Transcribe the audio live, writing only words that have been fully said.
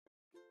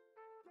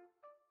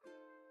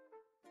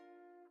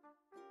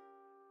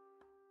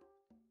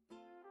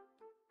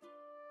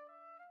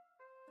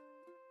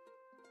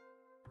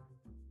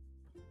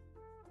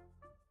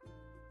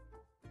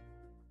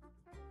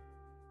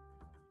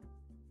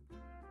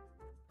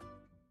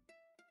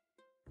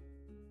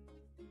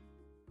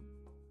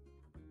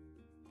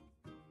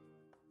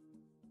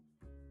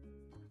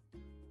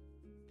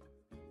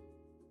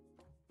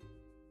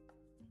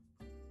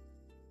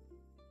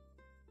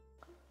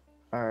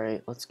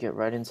Alright, let's get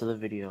right into the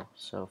video.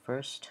 So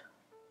first,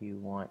 you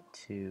want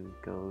to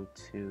go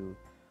to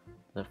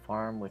the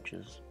farm, which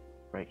is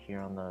right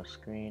here on the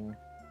screen,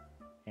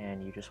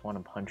 and you just want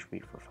to punch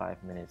wheat for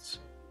 5 minutes.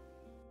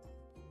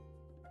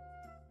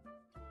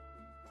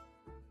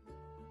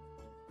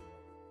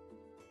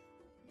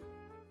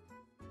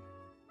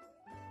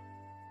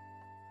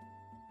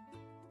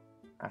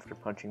 After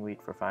punching wheat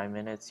for 5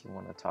 minutes, you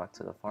want to talk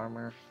to the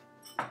farmer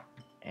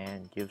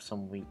and give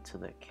some wheat to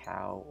the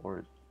cow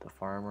or the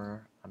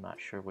farmer, I'm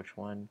not sure which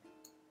one,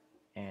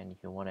 and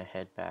you want to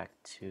head back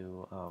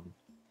to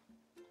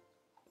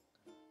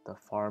the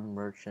farm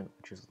merchant,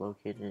 which is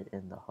located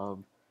in the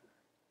hub,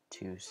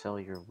 to sell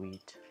your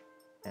wheat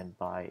and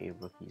buy a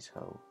rookie's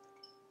hoe.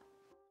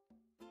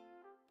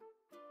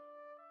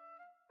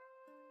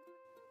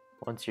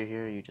 Once you're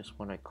here, you just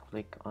want to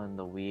click on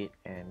the wheat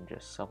and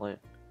just sell it.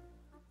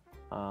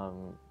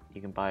 You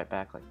can buy it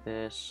back like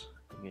this,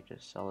 you can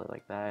just sell it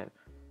like that,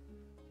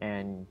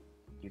 and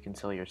you can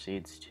sell your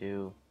seeds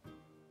too.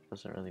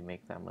 Doesn't really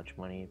make that much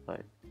money,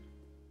 but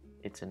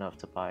it's enough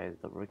to buy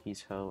the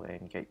rookie's hoe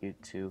and get you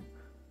to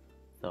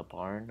the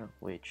barn,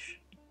 which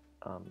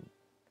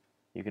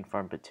you can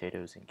farm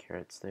potatoes and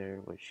carrots there,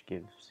 which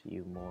gives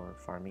you more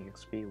farming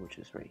XP, which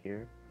is right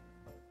here.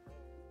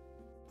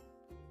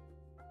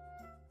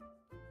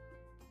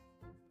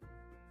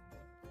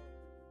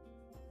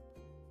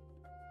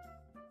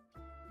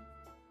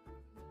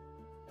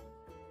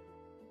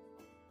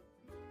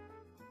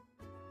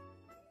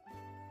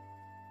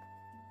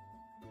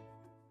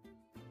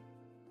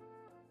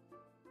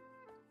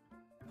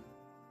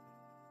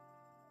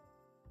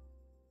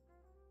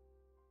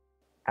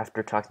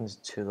 After talking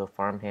to the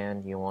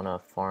farmhand, you want to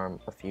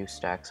farm a few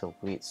stacks of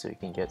wheat so you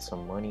can get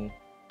some money.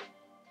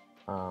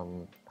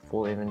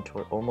 Full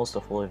inventory, almost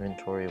a full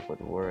inventory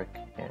would work,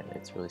 and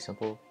it's really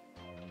simple.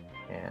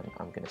 And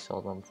I'm gonna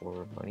sell them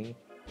for money.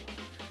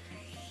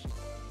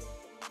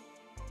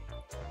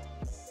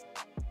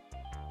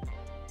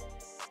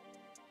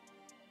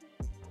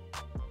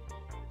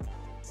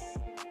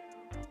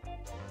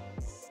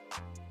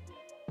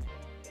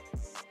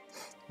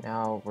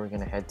 Now we're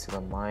gonna head to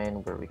the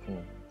mine where we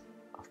can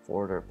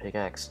afford our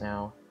pickaxe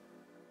now,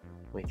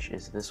 which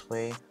is this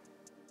way.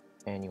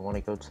 And you want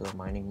to go to the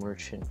mining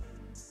merchant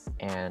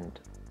and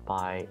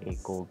buy a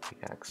gold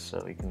pickaxe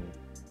so you can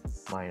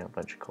mine a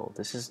bunch of gold.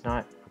 This is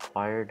not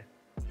required.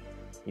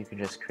 You can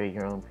just create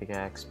your own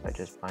pickaxe by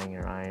just buying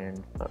your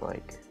iron, but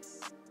like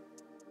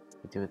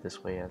you do it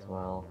this way as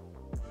well.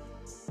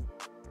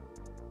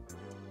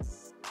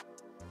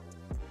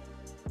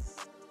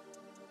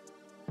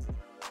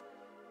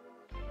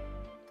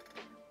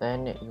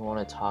 Then you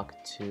want to talk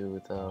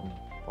to the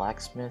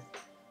blacksmith,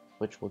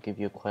 which will give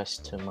you a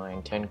quest to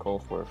mine 10 coal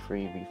for a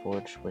free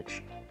reforge,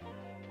 which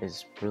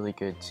is really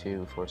good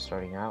too for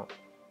starting out.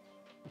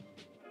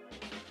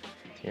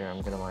 Here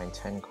I'm gonna mine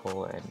 10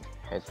 coal and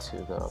head to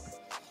the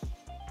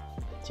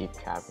deep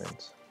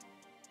caverns.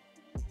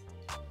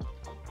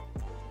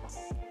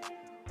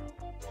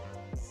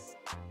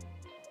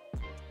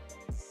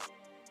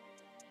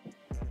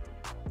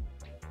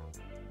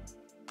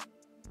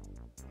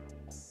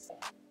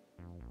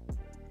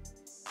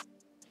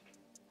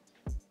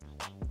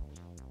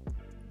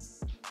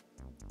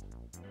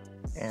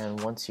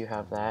 And once you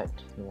have that,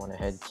 you want to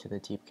head to the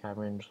deep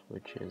caverns,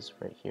 which is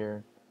right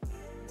here.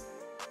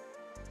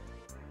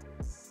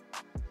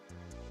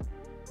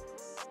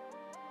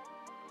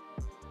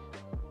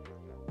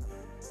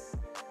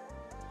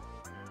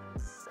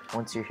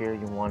 Once you're here,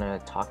 you want to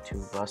talk to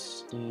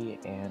Rusty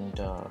and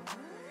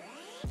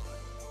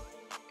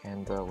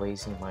the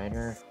lazy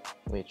miner,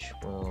 which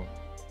will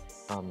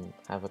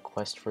have a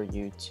quest for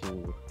you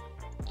to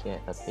get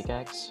a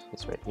pickaxe.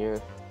 It's right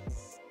here.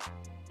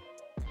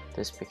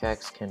 This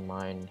pickaxe can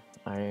mine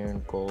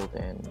iron, gold,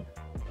 and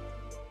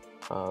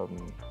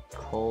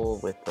coal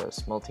with a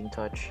smelting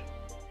touch.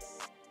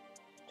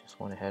 Just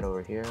want to head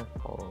over here,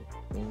 follow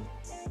me.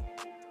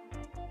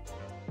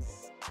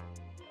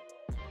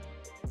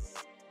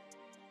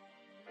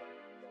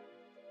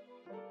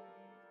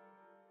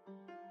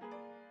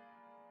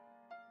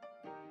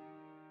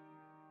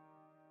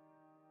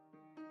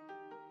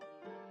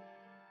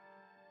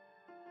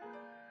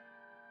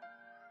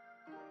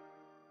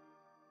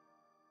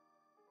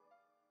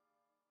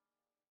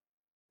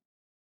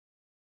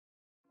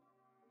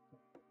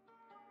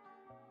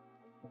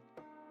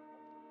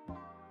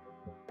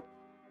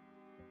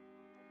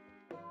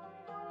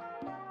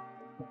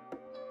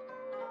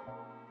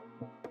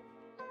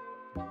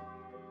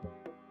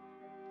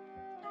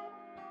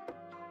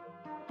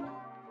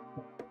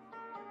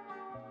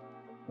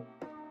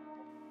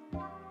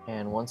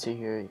 And once you're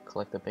here, you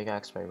collect the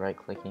pickaxe by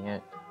right-clicking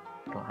it.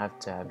 You don't have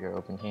to have your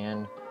open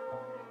hand.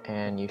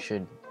 And you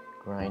should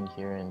grind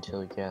here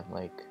until you get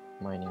like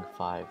mining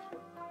 5,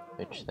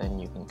 which then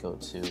you can go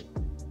to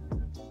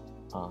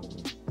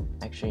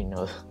actually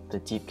no, the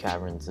deep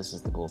caverns. This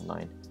is the gold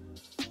mine.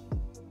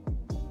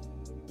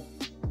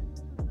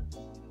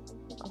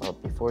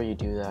 Before you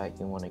do that,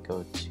 you want to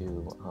go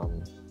to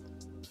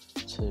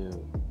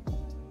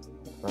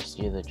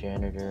Rusty the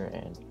janitor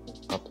and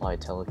apply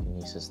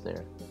telekinesis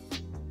there.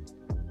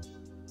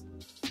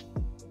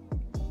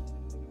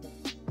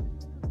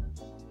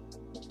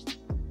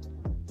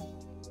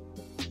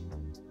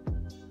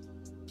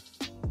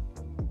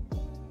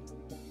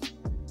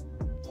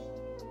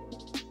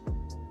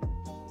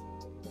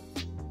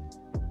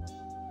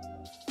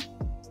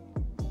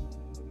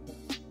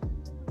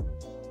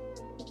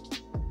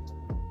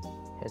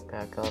 Head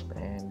back up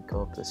and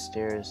go up the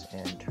stairs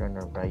and turn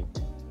a right,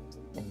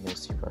 and you'll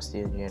see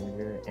Rusty the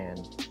janitor.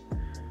 And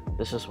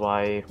this is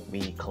why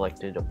we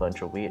collected a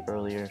bunch of wheat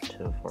earlier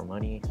for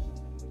money.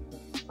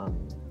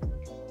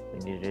 We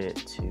needed it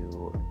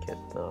to get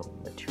the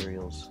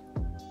materials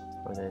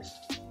for this.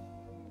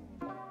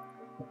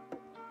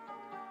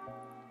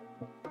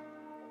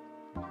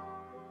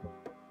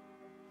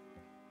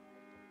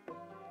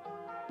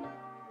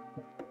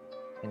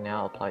 And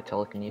now apply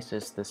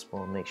telekinesis. This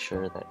will make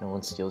sure that no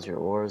one steals your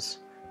ores.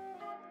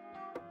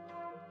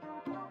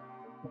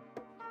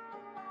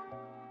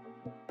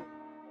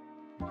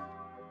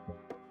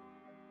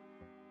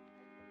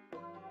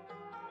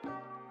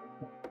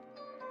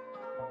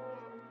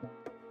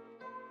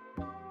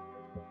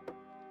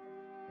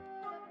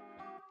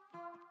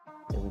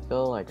 There we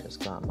go, I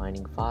just got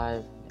mining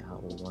 5. Now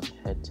we want to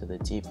head to the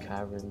deep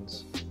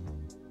caverns,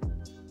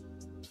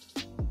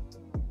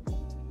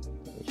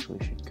 which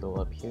we should go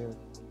up here.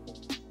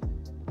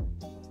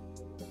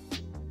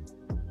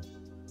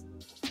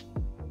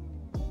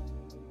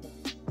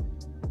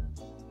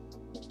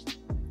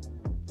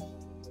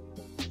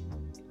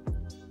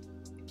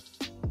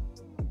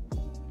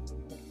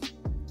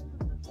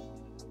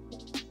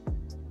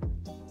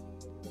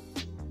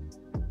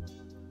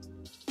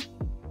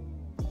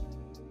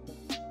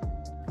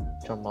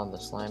 Jump on the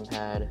slime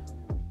pad,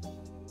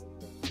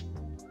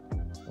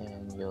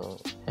 and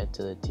you'll head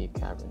to the deep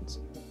caverns.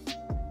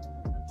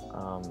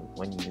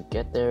 When you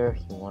get there,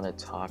 you want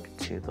to talk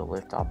to the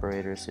lift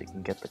operator so you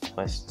can get the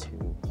quest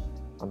to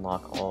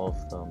unlock all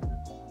of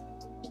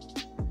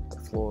the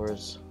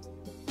floors.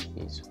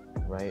 He's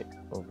right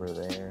over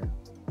there.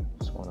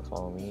 Just want to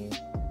follow me.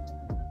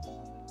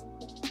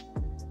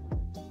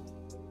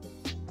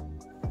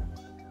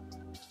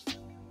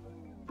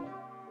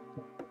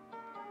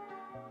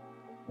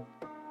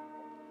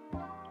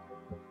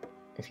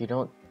 If you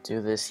don't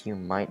do this, you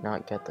might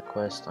not get the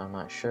quest, I'm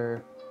not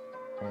sure.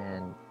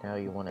 And now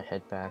you want to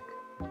head back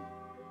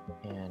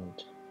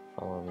and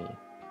follow me.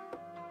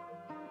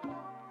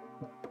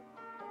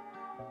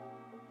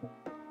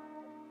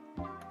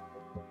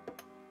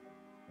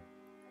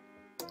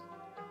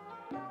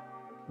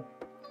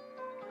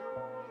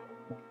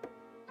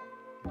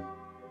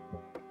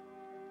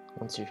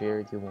 Once you're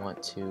here, you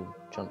want to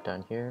jump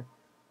down here,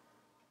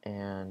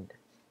 and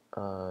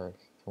you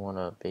want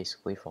to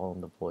basically fall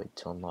in the void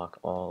to unlock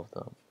all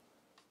of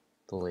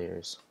the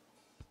layers.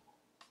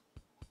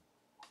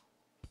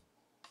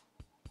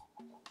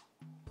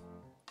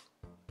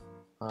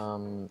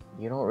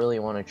 You don't really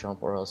want to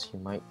jump, or else you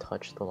might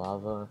touch the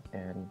lava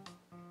and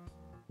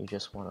you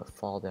just want to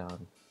fall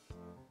down.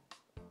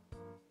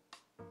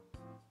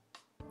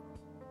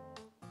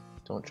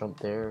 Don't jump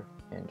there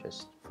and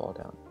just fall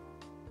down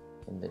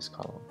in this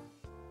column.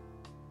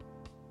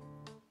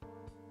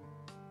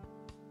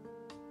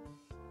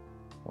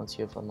 Once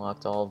you've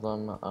unlocked all of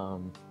them,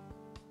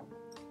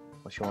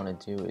 what you want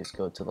to do is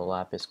go to the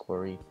lapis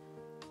quarry.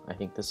 I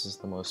think this is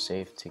the most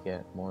safe to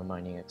get more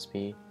mining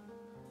XP.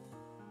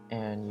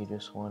 And you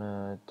just want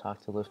to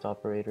talk to lift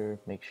operator,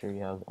 make sure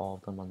you have all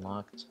of them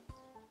unlocked.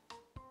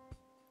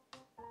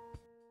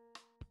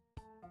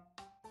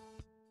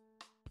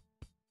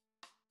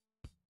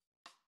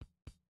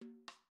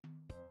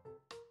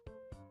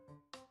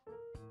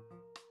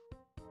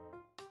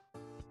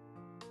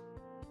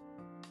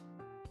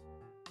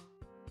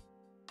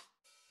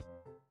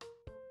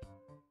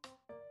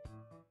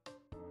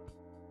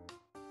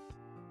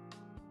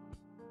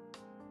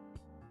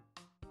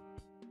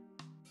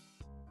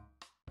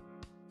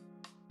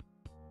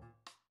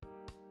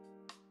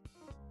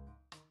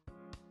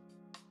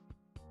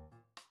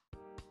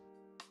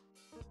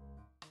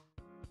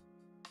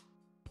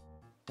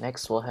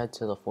 Next, we'll head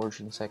to the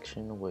foraging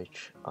section,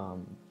 which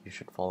you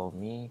should follow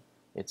me.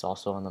 It's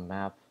also on the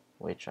map,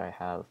 which I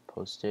have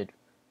posted.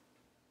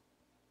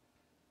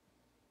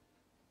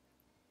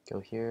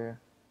 Go here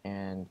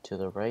and to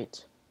the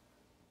right,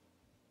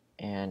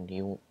 and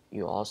you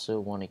also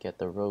want to get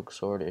the rogue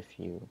sword if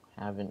you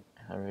haven't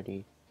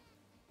already.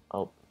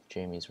 Oh,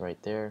 Jamie's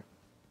right there,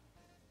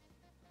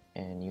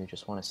 and you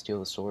just want to steal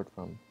the sword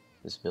from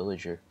this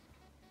villager.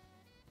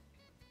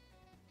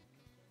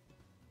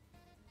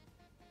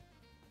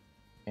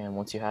 And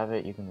once you have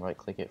it, you can right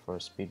click it for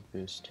a speed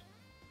boost.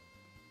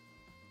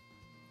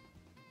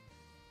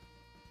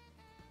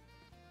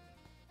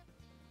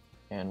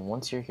 And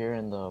once you're here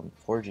in the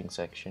foraging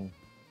section,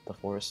 the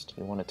forest,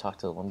 you want to talk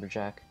to the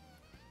lumberjack.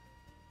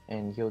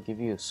 And he'll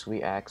give you a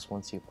sweet axe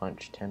once you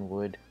punch 10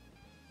 wood.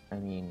 I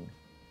mean,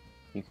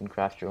 you can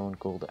craft your own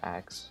gold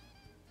axe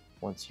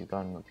once you've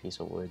gotten a piece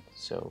of wood.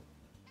 So,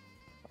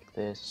 like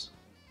this,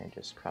 and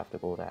just craft a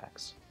gold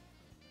axe.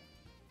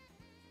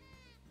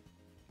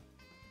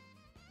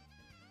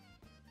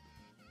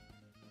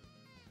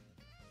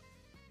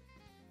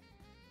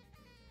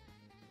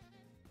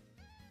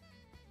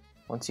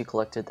 Once you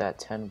collected that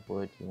 10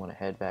 wood, you want to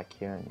head back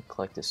here and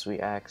collect the sweet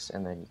axe,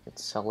 and then you can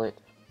sell it.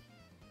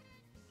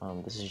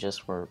 This is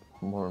just for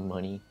more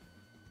money.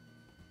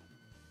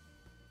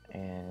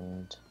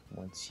 And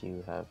once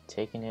you have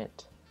taken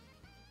it,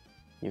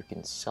 you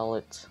can sell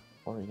it,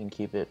 or you can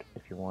keep it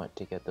if you want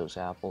to get those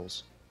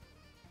apples,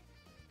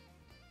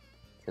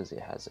 because it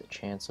has a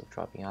chance of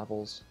dropping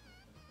apples.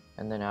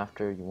 And then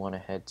after, you want to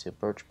head to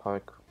Birch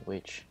Park,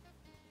 which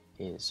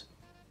is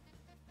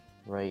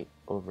right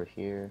over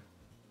here,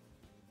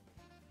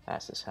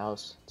 past this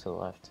house to the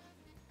left,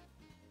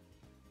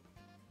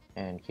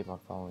 and keep on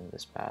following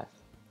this path.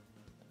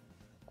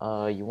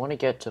 You want to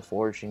get to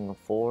Foraging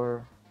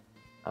 4,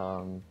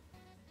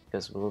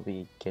 because we'll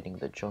be getting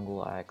the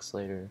jungle axe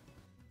later.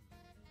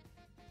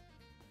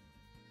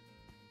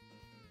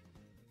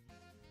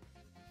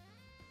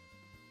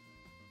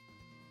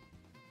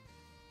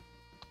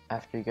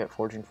 After you get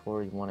Foraging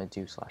 4, you want to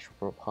do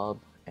 /pub,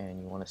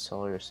 and you want to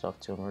sell your stuff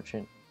to a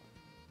merchant.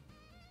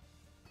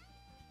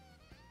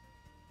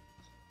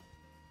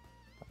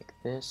 Like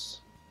this.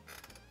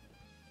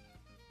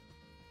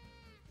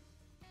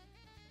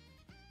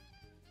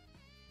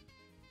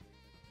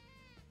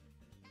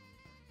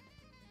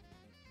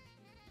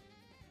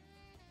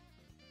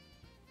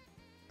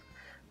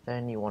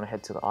 Then you want to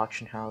head to the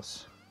auction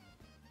house.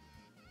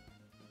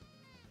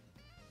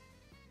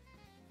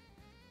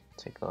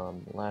 Take a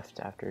left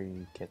after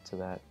you get to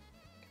that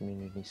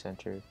community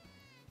center,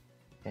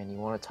 and you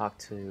want to talk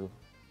to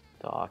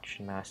the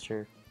auction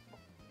master.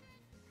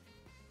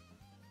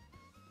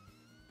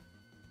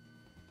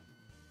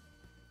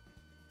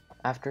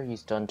 After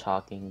he's done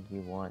talking,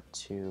 you want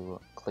to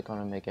click on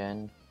him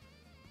again,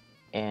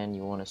 and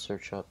you want to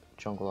search up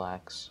Jungle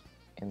Axe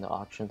in the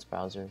auctions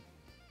browser.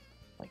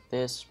 Like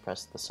this,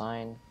 press the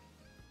sign,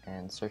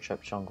 and search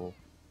up jungle.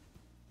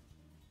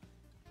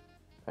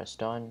 Press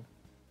done,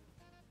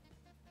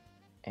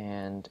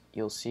 and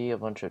you'll see a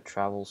bunch of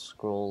travel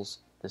scrolls.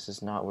 This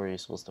is not where you're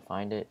supposed to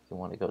find it. You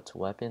want to go to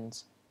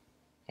weapons,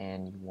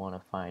 and you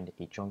want to find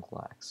a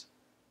jungle axe.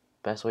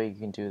 Best way you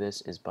can do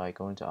this is by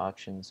going to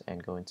auctions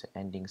and going to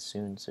ending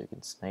soon so you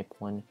can snipe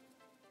one.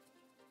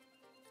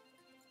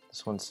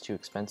 This one's too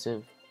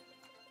expensive.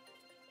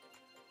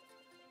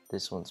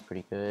 This one's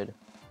pretty good.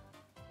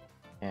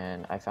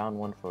 And I found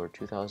one for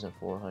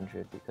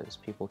 2,400 because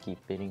people keep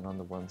bidding on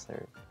the ones that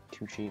are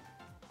too cheap.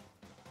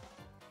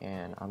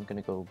 And I'm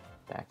gonna go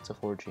back to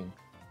foraging.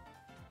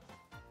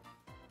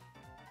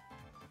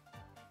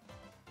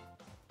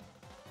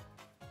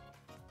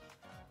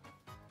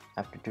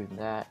 After doing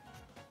that,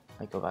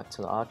 I go back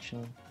to the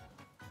auction.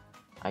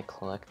 I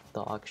collect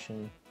the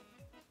auction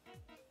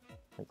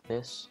like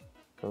this.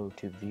 Go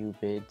to view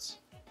bids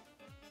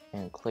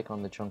and click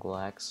on the jungle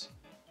axe.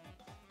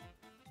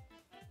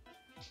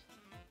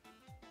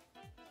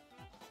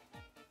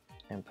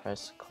 And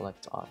press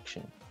collect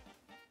auction.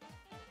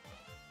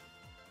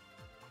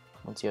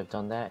 Once you have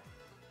done that,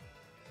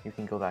 you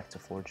can go back to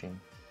foraging.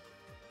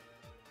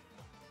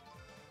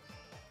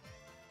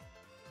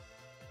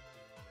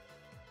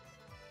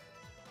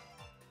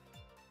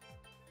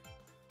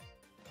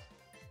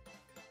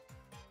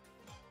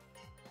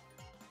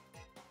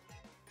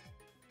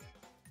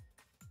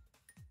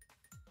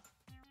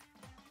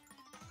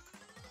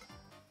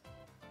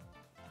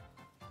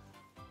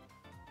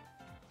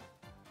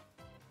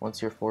 Once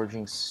you're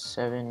foraging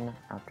 7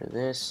 after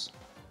this,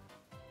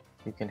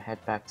 you can head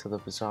back to the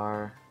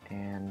bazaar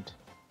and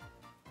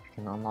you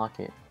can unlock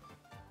it.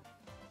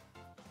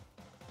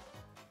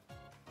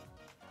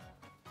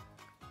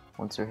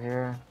 Once you're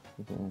here,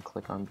 you can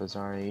click on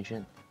Bazaar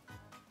Agent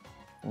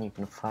and you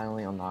can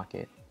finally unlock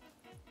it.